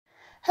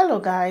Hello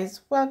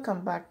guys,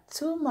 welcome back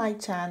to my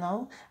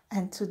channel,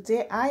 and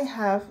today I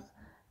have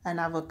an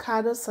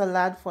avocado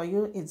salad for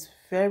you. It's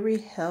very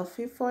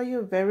healthy for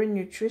you, very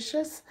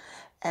nutritious,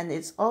 and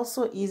it's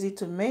also easy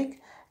to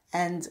make.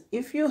 And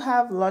if you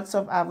have lots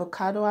of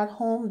avocado at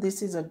home,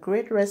 this is a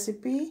great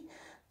recipe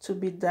to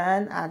be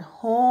done at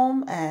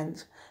home,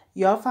 and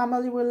your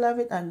family will love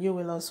it and you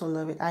will also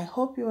love it. I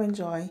hope you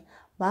enjoy.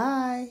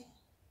 Bye.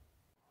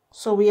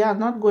 So we are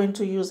not going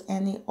to use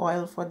any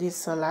oil for this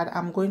salad.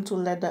 I'm going to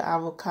let the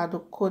avocado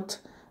coat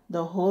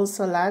the whole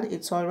salad.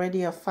 It's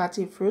already a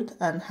fatty fruit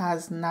and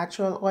has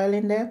natural oil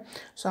in there.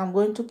 So I'm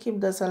going to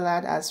keep the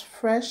salad as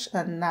fresh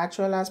and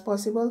natural as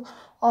possible.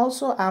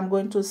 Also, I'm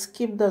going to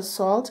skip the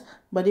salt,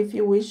 but if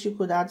you wish, you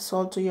could add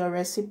salt to your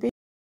recipe.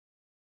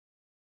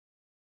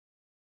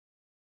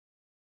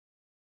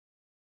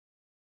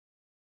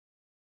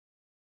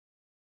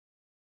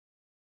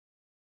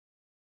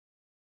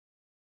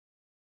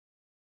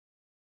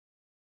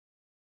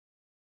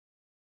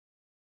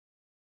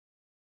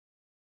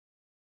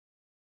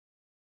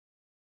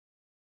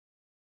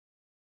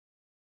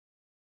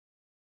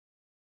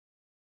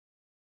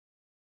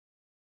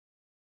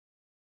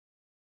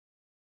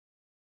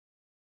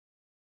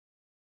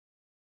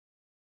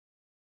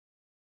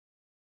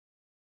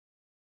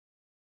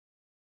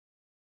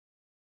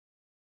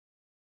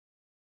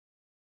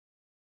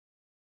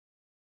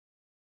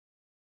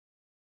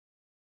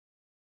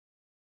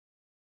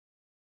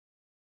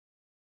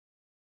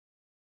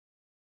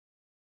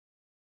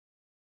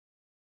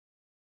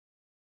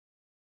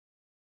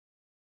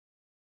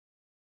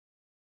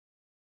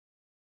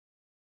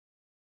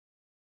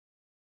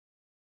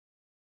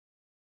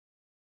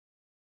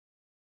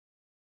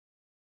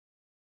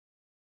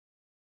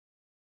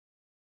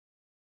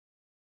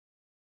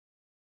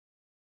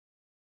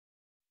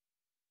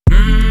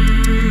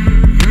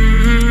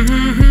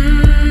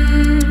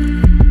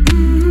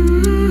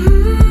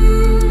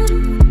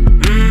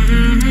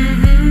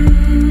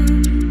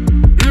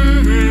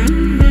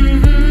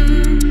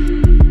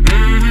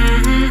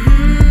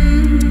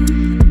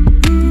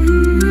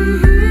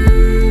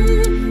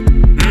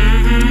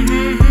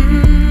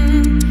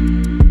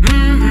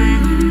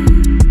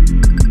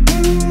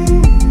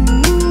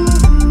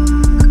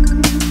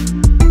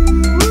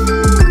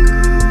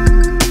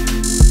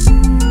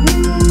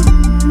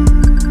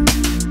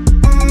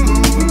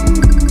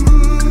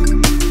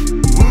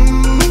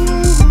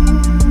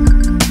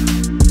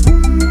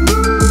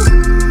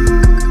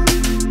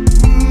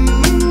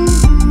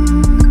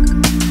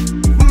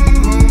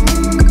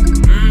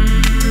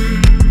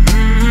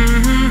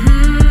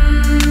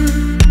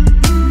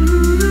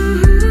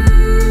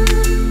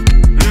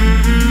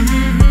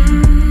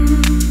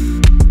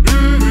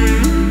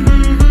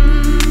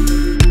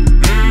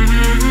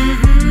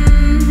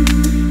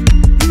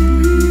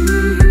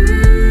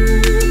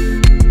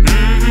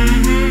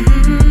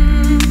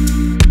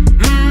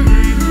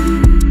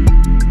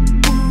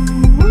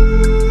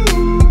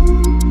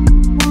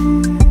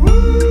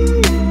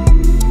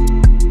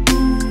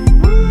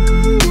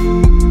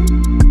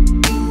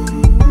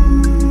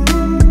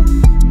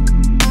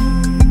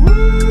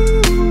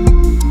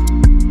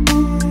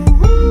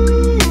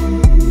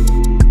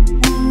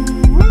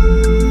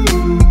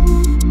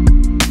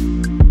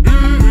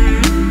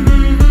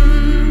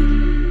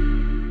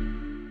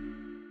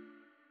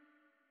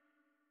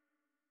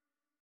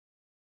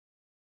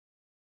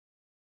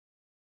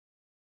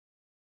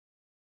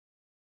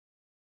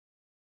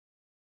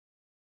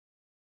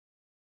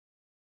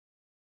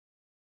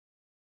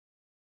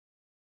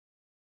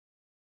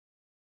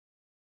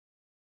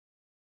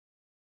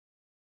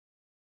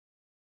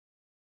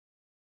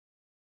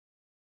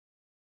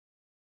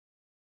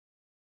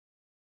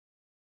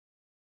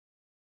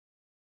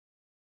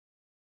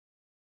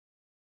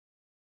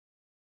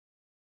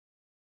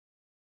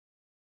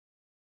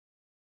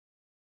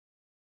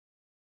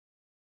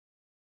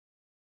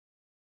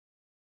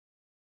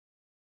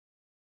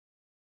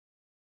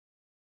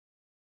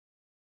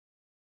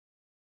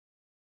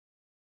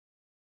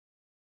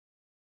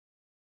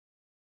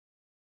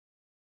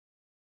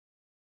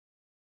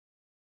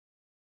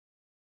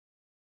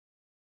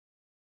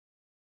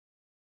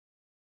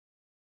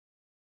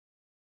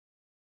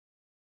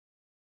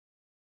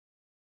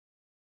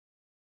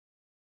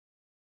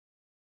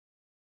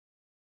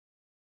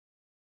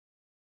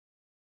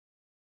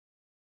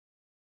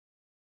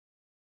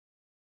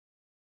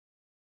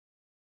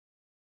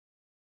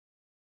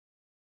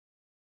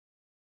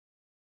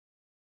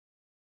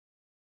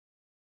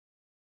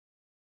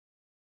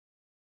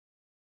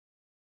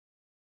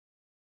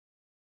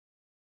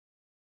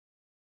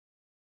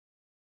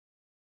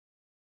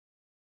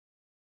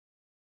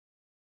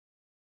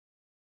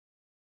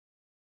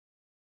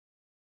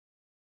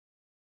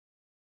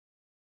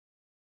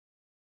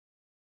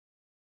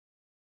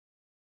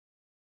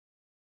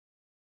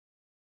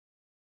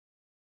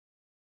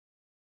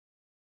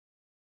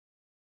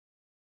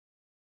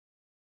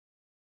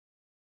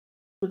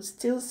 You could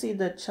still see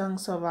the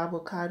chunks of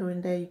avocado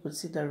in there. You could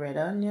see the red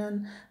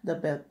onion, the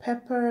bell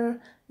pepper.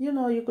 You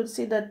know, you could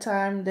see the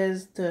thyme.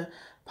 There's the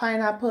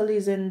Pineapple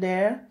is in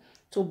there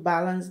to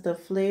balance the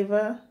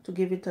flavor, to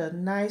give it a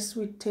nice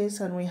sweet taste.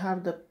 And we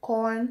have the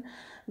corn.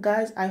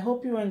 Guys, I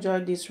hope you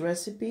enjoyed this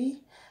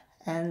recipe,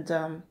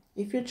 and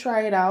if you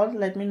try it out,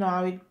 let me know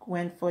how it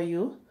went for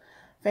you.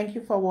 Thank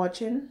you for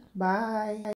watching. Bye.